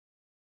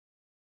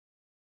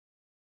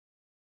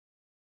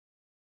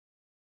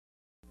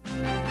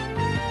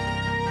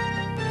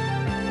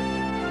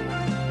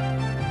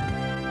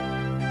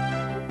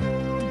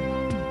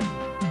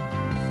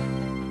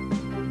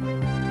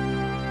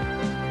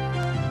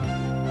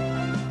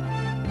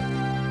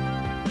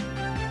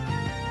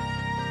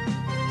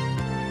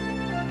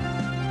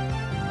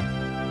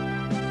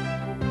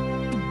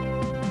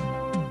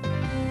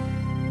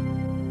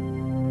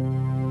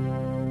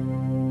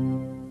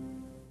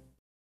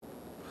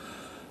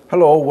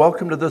Hello,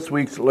 welcome to this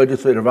week's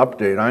Legislative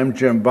Update. I'm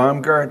Jim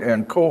Baumgart,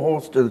 and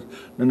co-host is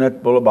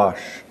Nanette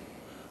Bullabosh.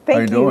 Thank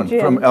How you doing?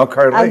 Jim. From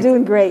Elkhart Lake. I'm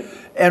doing great.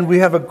 And we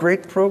have a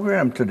great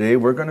program today.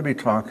 We're going to be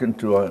talking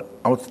to an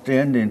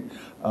outstanding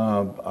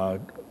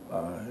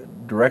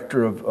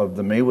director of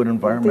the Maywood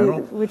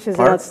Environmental Which is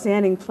Park, an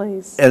outstanding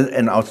place.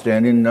 an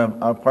outstanding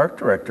park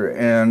director.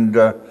 And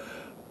a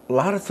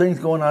lot of things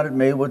going on at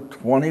Maywood,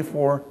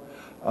 24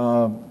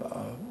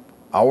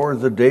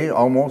 hours a day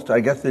almost.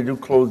 I guess they do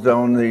close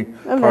down the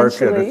park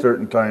at a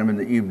certain time in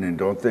the evening,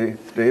 don't they,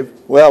 Dave?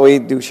 Well, we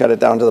do shut it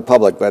down to the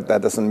public, but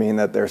that doesn't mean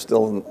that there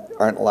still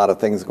aren't a lot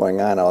of things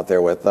going on out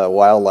there with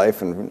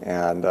wildlife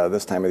and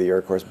this time of the year,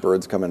 of course,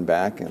 birds coming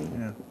back.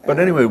 But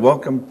anyway,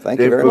 welcome. Thank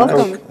Dave you very Cook.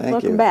 much.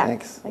 Welcome back.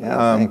 Thanks. Thank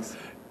Yeah, thanks.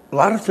 A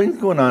lot of things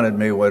going on at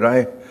Maywood.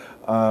 I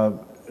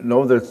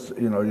know that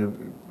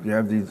you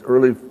have these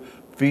early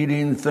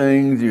feeding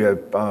things. You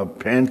have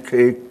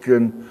pancake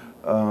and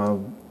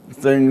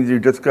things you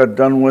just got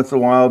done with a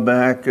while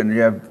back, and you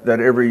have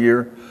that every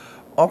year.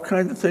 All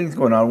kinds of things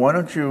going on. Why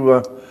don't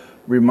you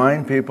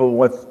remind people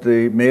what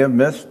they may have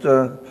missed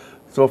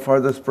so far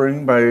this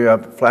spring by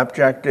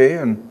Flapjack Day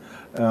and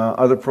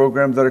other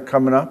programs that are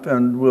coming up,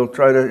 and we'll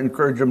try to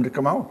encourage them to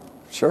come out.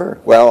 Sure.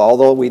 Well,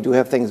 although we do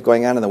have things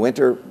going on in the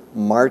winter,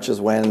 March is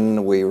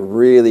when we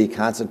really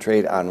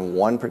concentrate on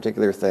one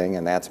particular thing,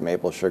 and that's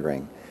maple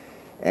sugaring.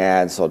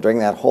 And so during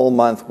that whole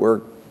month,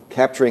 we're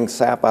capturing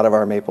sap out of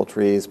our maple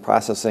trees,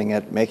 processing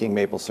it, making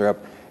maple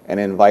syrup, and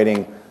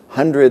inviting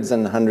hundreds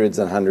and hundreds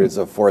and hundreds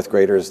of fourth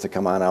graders to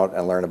come on out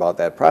and learn about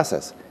that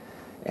process.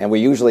 And we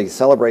usually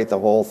celebrate the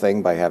whole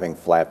thing by having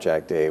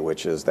Flapjack Day,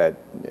 which is that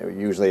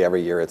usually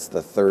every year it's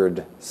the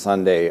third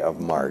Sunday of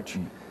March.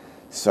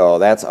 So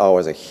that's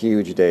always a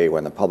huge day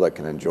when the public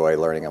can enjoy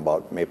learning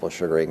about maple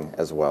sugaring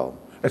as well.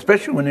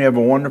 Especially when you have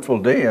a wonderful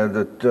day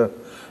that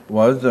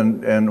was,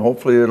 and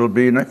hopefully it'll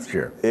be next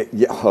year.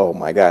 Oh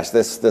my gosh,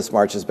 this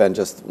March has been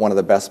just one of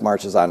the best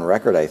marches on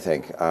record, I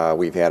think.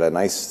 We've had a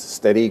nice,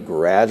 steady,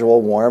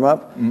 gradual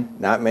warm-up,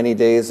 not many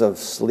days of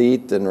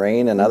sleet and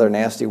rain and other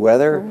nasty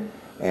weather,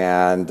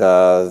 and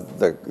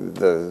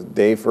the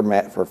day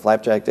for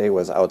Flapjack Day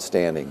was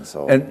outstanding.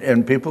 So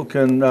And people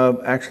can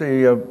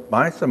actually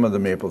buy some of the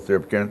maple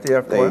syrup, can't they,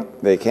 after a while?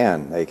 They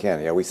can.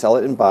 Yeah, we sell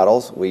it in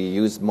bottles. We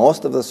use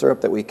most of the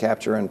syrup that we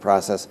capture and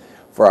process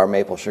for our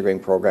maple sugaring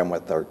program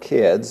with our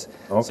kids,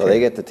 so they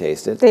get to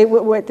taste it.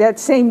 That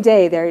same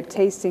day they're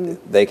tasting.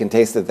 They can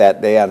taste it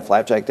that day on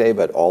Flapjack Day,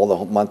 but all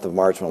the month of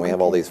March when we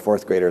have all these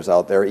fourth graders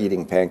out there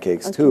eating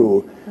pancakes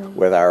too,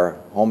 with our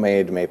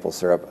homemade maple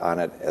syrup on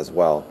it as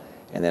well.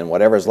 And then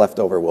whatever's left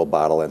over we'll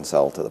bottle and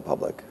sell to the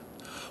public.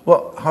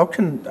 Well, how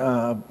can,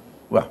 I'm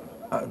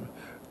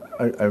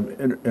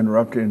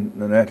interrupting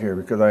Nanette here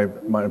because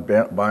my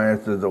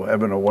bias is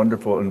having a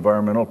wonderful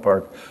environmental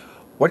park.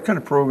 What kind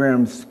of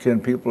programs can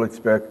people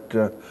expect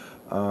in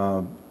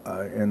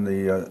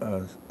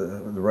the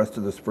rest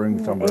of the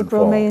spring, summer, and fall?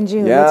 April, May, and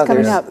June. Yeah, What's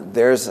coming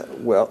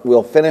up?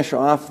 We'll finish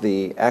off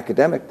the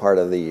academic part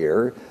of the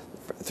year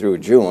through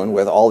June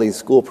with all these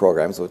school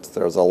programs, which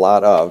there's a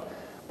lot of.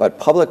 But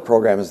public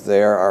programs,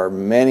 there are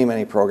many,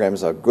 many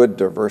programs, a good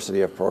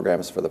diversity of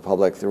programs for the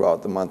public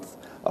throughout the month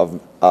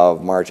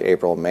of March,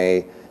 April,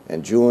 May,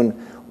 and June,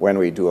 when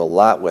we do a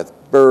lot with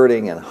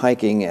birding and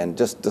hiking and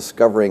just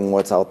discovering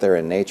what's out there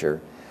in nature.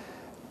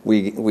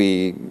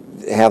 We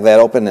have that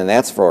open, and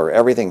that's for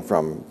everything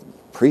from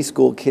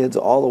preschool kids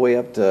all the way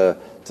up to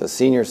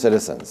senior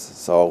citizens.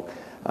 So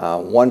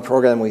one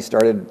program we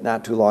started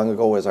not too long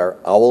ago was our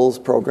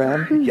OWLS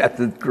program. Yes,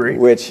 that's great.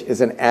 Which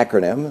is an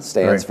acronym,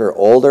 stands for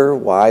Older,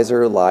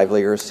 Wiser,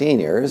 Livelier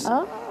Seniors.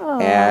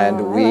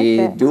 And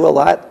we do a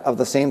lot of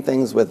the same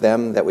things with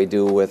them that we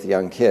do with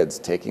young kids,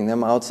 taking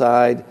them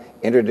outside,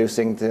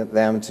 introducing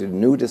them to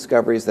new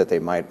discoveries that they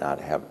might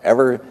not have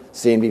ever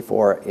seen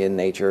before in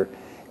nature,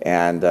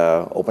 and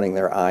opening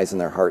their eyes and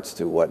their hearts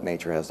to what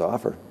nature has to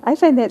offer. I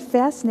find that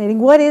fascinating.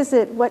 What is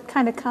it? What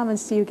kind of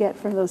comments do you get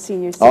from those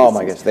senior citizens? Oh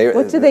my gosh.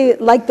 What do they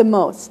like the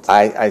most?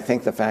 I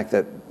think the fact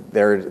that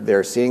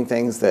they're seeing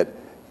things that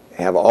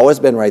have always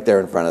been right there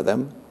in front of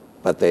them,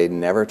 but they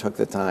never took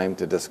the time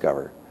to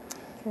discover.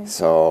 Okay.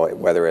 So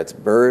whether it's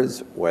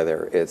birds,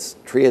 whether it's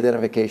tree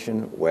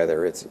identification,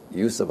 whether it's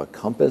use of a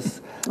compass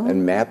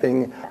and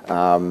mapping,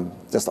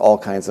 just all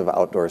kinds of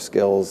outdoor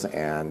skills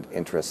and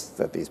interests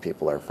that these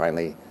people are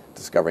finally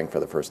discovering for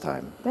the first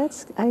time.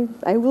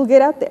 I will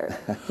get out there.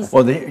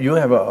 Well, you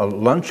have a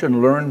lunch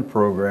and learn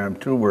program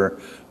too, where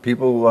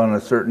people on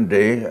a certain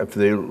day, if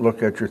they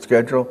look at your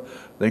schedule,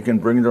 they can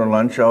bring their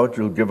lunch out.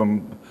 You'll give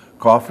them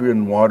coffee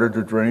and water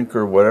to drink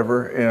or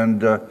whatever,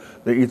 and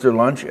they eat their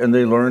lunch and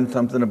they learn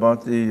something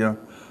about the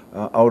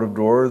out of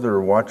doors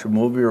or watch a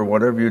movie or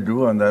whatever you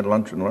do on that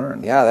lunch and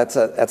learn. Yeah,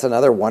 that's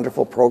another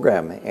wonderful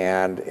program.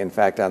 And in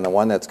fact, on the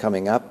one that's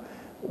coming up,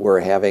 we're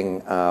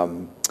having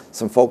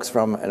some folks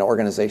from an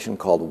organization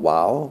called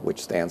WOW,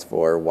 which stands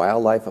for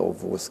Wildlife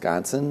of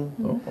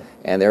Wisconsin,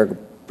 and they're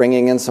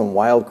bringing in some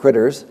wild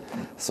critters.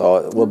 So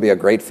it will be a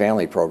great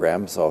family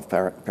program. So if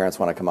parents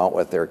want to come out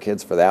with their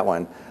kids for that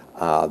one,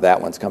 That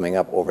one's coming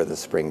up over the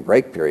spring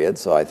break period,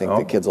 so I think the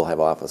Oh. kids will have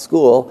off of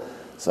school,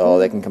 so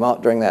they can come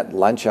out during that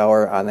lunch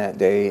hour on that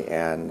day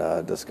and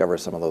discover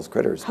some of those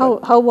critters. But-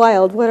 How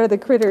wild? What are the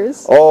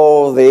critters?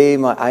 Oh,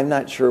 I'm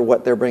not sure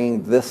what they're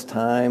bringing this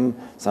time.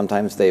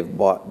 Sometimes they've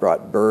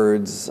brought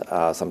birds.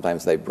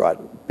 Sometimes they've brought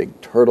big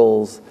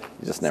turtles.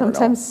 You just never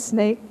Sometimes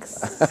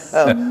snakes.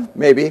 know.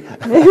 Maybe.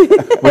 I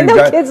Well, know you've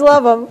got- kids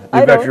love them. I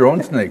You've got don't. your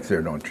own snakes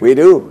there, don't you? We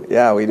do.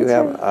 Yeah, we do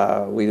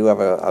have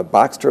a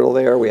box turtle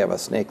there. We have a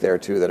snake there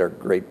too that are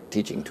great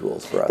teaching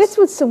tools for us. That's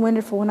what's so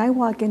wonderful. When I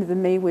walk into the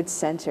Maywood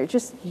Center,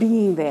 just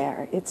being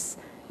there,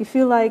 you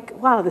feel like,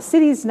 wow, the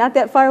city's not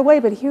that far away,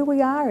 but here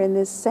we are in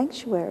this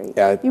sanctuary.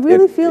 Yeah, you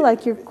really feel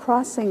like you're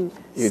crossing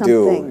You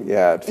something. do,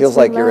 yeah. It It's feels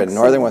like you're in relaxing.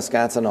 northern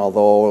Wisconsin,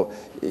 although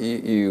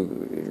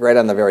you right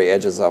on the very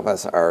edges of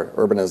us are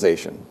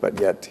urbanization. But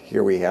yet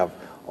here we have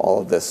all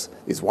of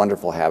these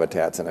wonderful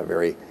habitats in a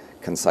very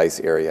concise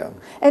area.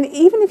 And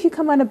even if you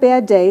come on a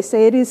bad day,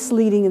 say it is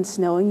sleeting and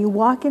snowing, you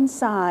walk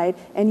inside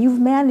and you've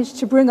managed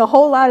to bring a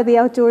whole lot of the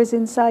outdoors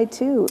inside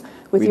too,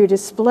 with your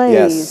displays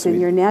yes, and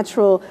we- your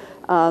natural.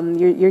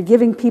 You're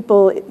giving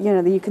people,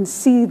 that you can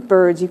see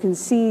birds, you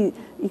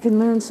can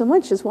learn so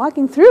much just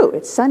walking through.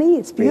 It's sunny,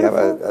 it's We have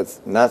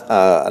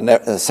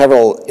beautiful.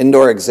 several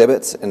indoor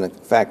exhibits, and in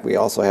fact, we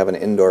also have an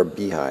indoor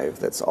beehive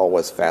that's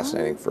always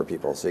fascinating for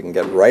people. So you can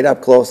get right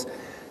up close,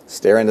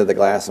 stare into the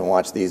glass, and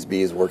watch these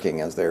bees working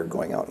as they're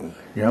going out. And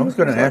Yeah, I was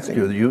going to ask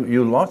you,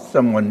 you lost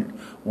someone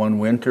one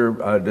winter,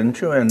 didn't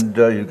you? And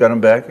you got them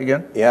back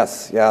again?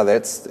 yes, yeah,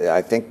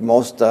 I think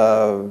most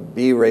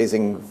bee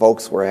raising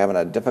folks were having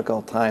a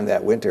difficult time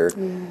that winter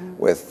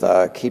with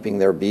keeping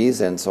their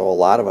bees, and so a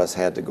lot of us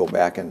had to go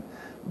back and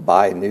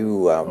buy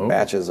new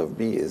batches of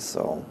bees.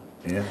 So,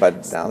 Yeah.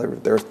 but now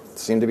they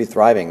seem to be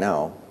thriving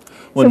now.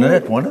 Well,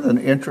 Nanette, one of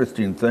the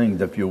interesting things,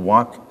 if you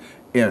walk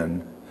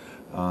in,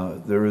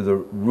 there is a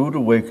rude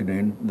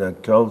awakening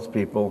that tells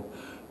people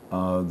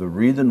the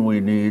reason we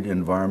need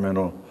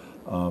environmental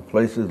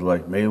places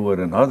like Maywood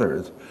and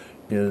others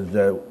is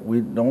that we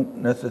don't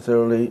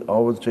necessarily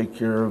always take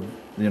care of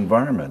the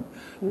environment.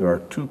 There are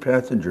 2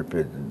 passenger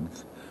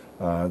pigeons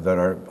that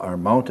are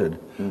mounted,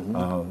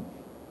 and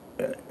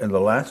the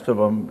last of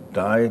them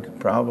died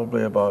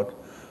probably about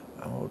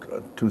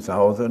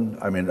 2000.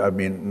 I mean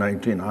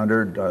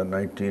 1900,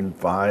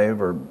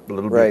 1905, or a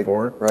little Right,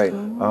 before. right.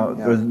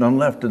 There's none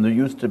left, and there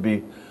used to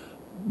be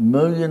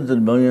millions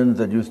and millions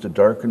that used to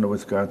darken the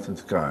Wisconsin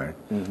sky,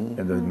 and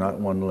there's not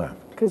one left.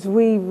 Because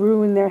we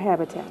ruin their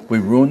habitat. We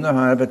ruined the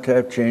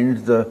habitat,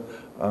 changed the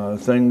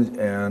things,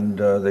 and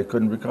they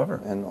couldn't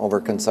recover. And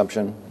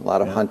overconsumption, a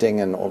lot of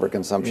hunting and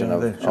overconsumption Yeah,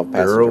 of they passenger ship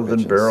barrels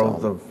pigeons. and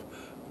barrels so. of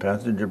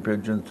passenger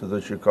pigeons to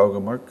the Chicago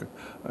market.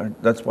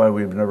 That's why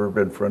we've never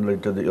been friendly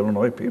to the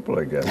Illinois people,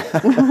 I guess.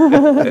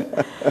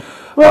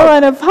 Well,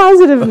 on a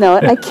positive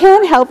note, I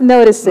can't help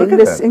noticing Look at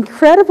this that.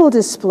 incredible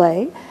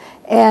display,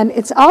 and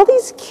it's all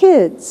these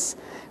kids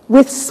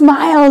with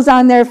smiles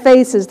on their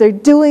faces. They're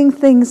doing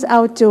things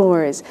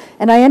outdoors.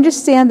 And I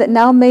understand that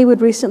now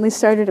Maywood recently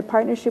started a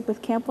partnership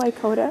with Camp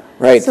Waikota.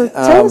 Right. So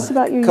tell us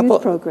about your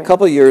youth program. A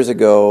couple years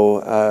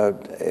ago,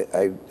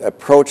 I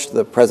approached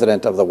the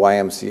president of the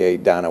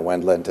YMCA, Donna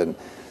Wendlandt, and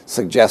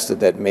suggested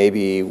that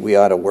maybe we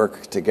ought to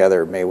work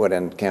together, Maywood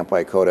and Camp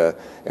Waikota,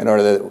 in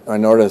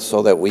order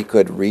so that we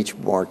could reach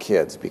more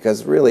kids.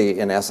 Because really,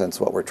 in essence,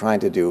 what we're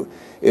trying to do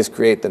is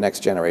create the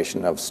next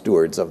generation of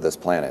stewards of this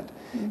planet.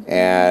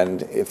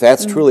 And if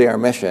that's truly our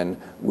mission,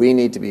 we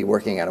need to be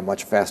working at a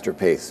much faster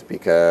pace,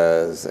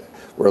 because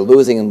we're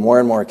losing more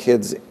and more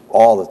kids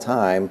all the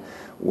time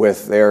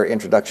with their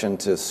introduction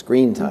to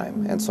screen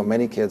time. And so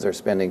many kids are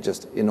spending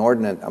just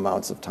inordinate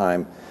amounts of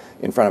time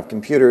in front of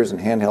computers and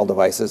handheld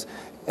devices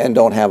and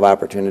don't have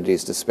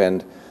opportunities to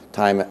spend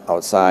time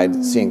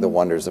outside seeing the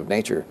wonders of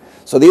nature.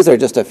 So these are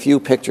just a few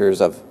pictures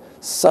of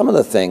some of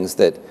the things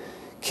that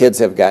kids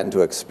have gotten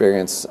to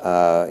experience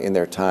in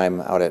their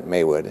time out at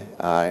Maywood.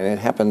 And it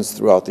happens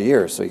throughout the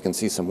year. So you can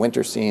see some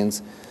winter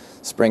scenes,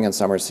 spring and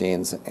summer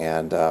scenes,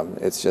 and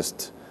it's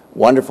just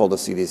wonderful to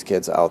see these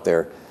kids out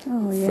there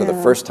for the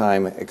first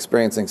time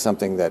experiencing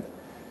something that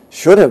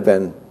should have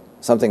been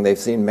something they've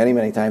seen many,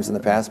 many times in the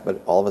past,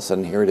 but all of a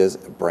sudden here it is,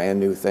 a brand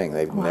new thing.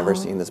 They've never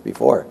seen this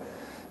before.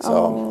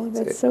 So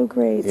That's so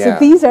great. yeah. So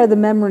these are the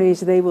memories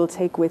they will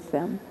take with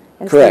them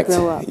as correct. they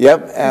grow up.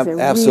 Yep, Because they're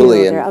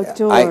absolutely. real, they're And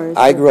outdoors.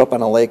 I grew up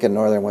on a lake in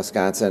northern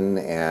Wisconsin,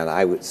 and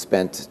I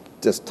spent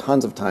just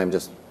tons of time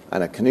just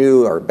on a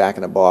canoe or back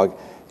in a bog,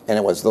 and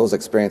it was those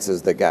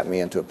experiences that got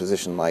me into a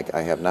position like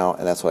I have now,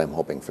 and that's what I'm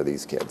hoping for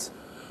these kids.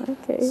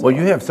 Okay. Well,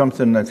 you have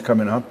something that's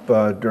coming up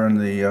during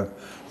the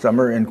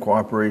summer in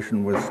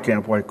cooperation with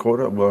Camp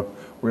Waikota. Well,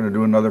 we're going to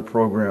do another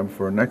program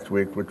for next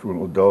week, which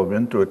we'll delve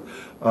into it.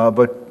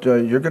 But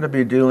you're going to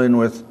be dealing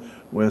with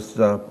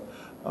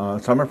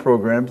summer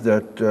programs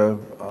that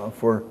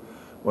for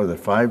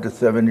 5 to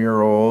 7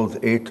 year olds,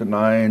 8 to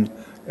 9,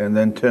 and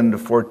then 10 to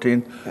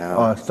 14.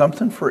 Yeah.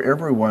 Something for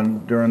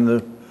everyone during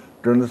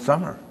the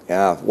summer.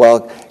 Yeah,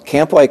 well,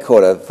 Camp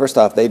Waikota, first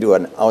off, they do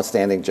an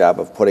outstanding job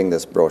of putting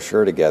this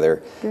brochure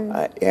together.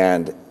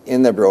 And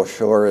in the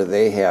brochure,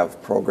 they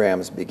have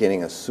programs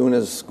beginning as soon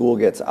as school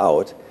gets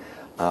out.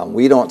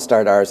 We don't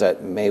start ours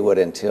at Maywood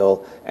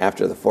until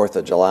after the 4th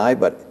of July,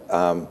 but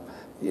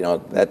you know,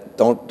 that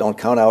don't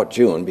count out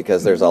June,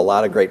 because there's a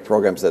lot of great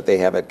programs that they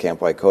have at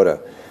Camp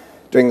Waikota.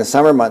 During the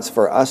summer months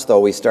for us,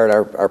 though, we start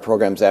our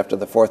programs after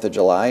the 4th of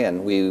July,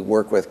 and we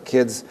work with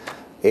kids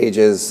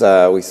ages,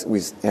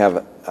 we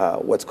have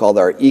what's called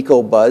our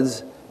Eco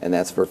Buds, and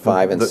that's for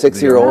 5 and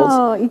 6 year olds.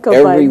 Oh, Eco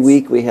Every Buds.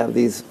 week we have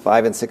these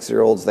 5 and 6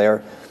 year olds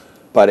there,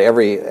 but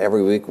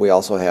every week we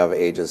also have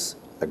ages,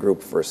 a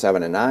group for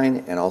 7 and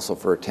 9, and also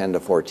for 10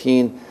 to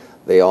 14.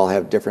 They all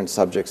have different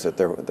subjects that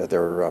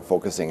they're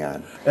focusing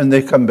on. And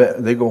they come back,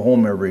 they go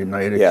home every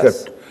night, Yes.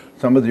 except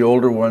some of the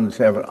older ones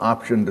have an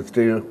option to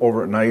stay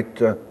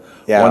overnight,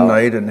 Yeah. one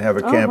night and have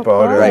a camp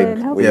out. fun. Right.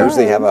 How We fun.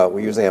 usually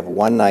have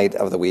one night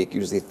of the week.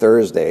 Usually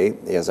Thursday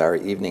is our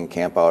evening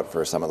camp out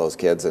for some of those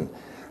kids, and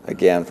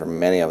again, for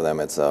many of them,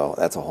 that's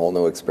a whole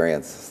new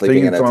experience. Sleeping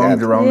Singing in a songs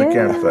tent. around the Yeah.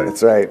 campsite.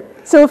 That's right.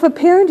 So if a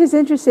parent is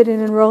interested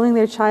in enrolling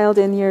their child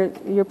in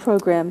your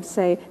program,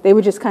 say, they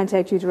would just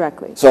contact you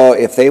directly? So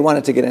if they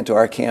wanted to get into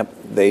our camp,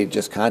 they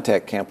just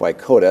contact Camp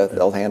Waikota.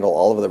 They'll handle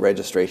all of the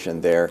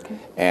registration there,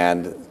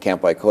 and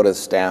Camp Waikota's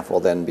staff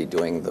will then be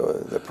doing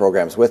the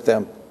programs with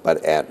them,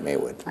 but at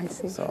Maywood. I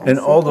see. So, And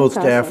all those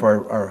That's staff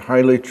awesome. are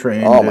highly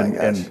trained Oh, my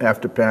and gosh. have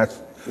to pass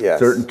Yes.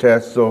 certain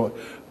tests. So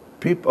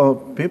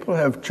people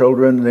have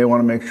children, they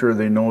want to make sure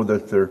they know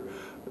that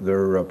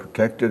they're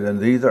protected, and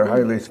these are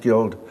highly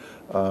skilled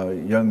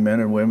young men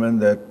and women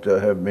that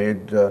have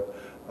made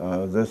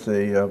this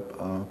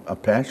a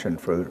passion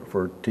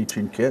for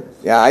teaching kids.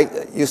 yeah, I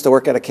used to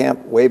work at a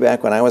camp way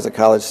back when I was a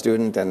college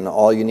student, and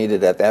all you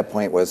needed at that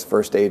point was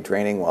first aid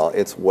training. Well,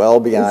 it's well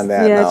beyond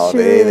that Yeah, it now.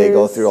 sure They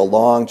go is. through a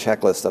long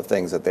checklist of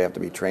things that they have to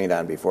be trained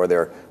on before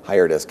they're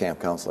hired as camp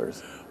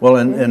counselors. Well,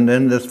 and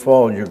then this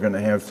fall, you're going to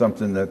have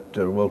something that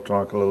we'll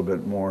talk a little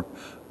bit more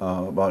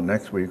about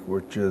next week,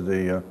 which is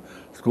a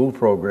school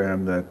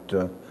program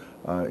that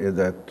is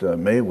at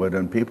Maywood,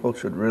 and people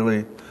should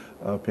really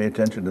pay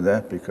attention to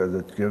that, because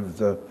it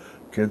gives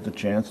kids a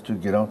chance to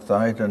get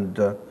outside and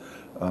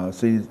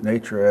see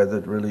nature as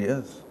it really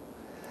is.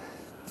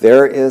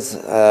 There is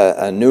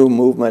a new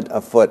movement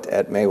afoot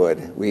at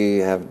Maywood. We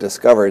have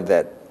discovered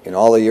that in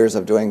all the years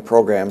of doing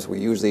programs, we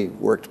usually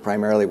worked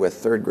primarily with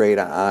third grade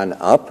on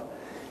up.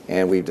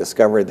 And we've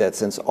discovered that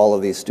since all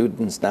of these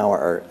students now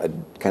are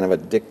kind of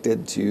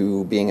addicted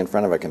to being in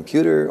front of a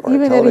computer or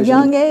Even a at a television,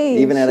 young age.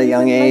 even at a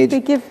young Like age, they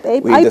give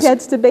we've dis-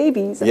 iPads to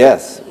babies.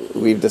 Yes,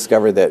 we've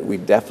discovered that we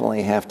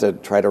definitely have to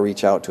try to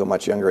reach out to a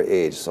much younger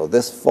age. So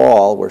this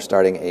fall, we're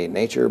starting a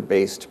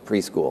nature-based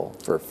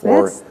preschool for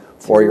That's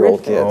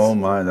four-year-old terrific. kids. Oh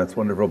my, that's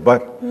wonderful.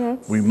 But Yes.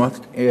 we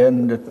must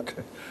end it. This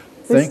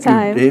Thank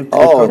time. you, Dave.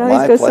 Oh, It always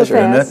my goes so pleasure.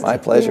 fast. My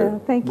pleasure. Yeah,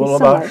 thank you so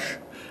Bulabash, much.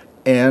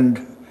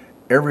 and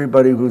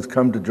everybody who's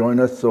come to join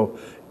us. So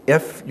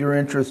if you're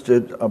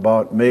interested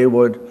about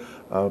Maywood,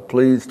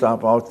 please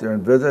stop out there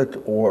and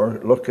visit, or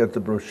look at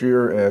the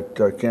brochure at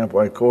Camp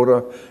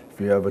Waikota.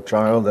 If you have a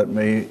child that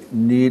may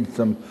need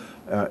some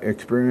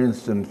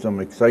experience and some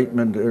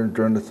excitement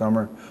during the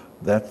summer,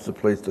 that's the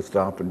place to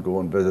stop and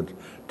go and visit.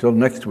 Till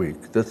next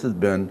week, this has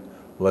been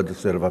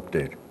Legislative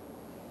Update.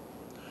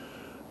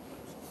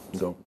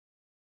 So.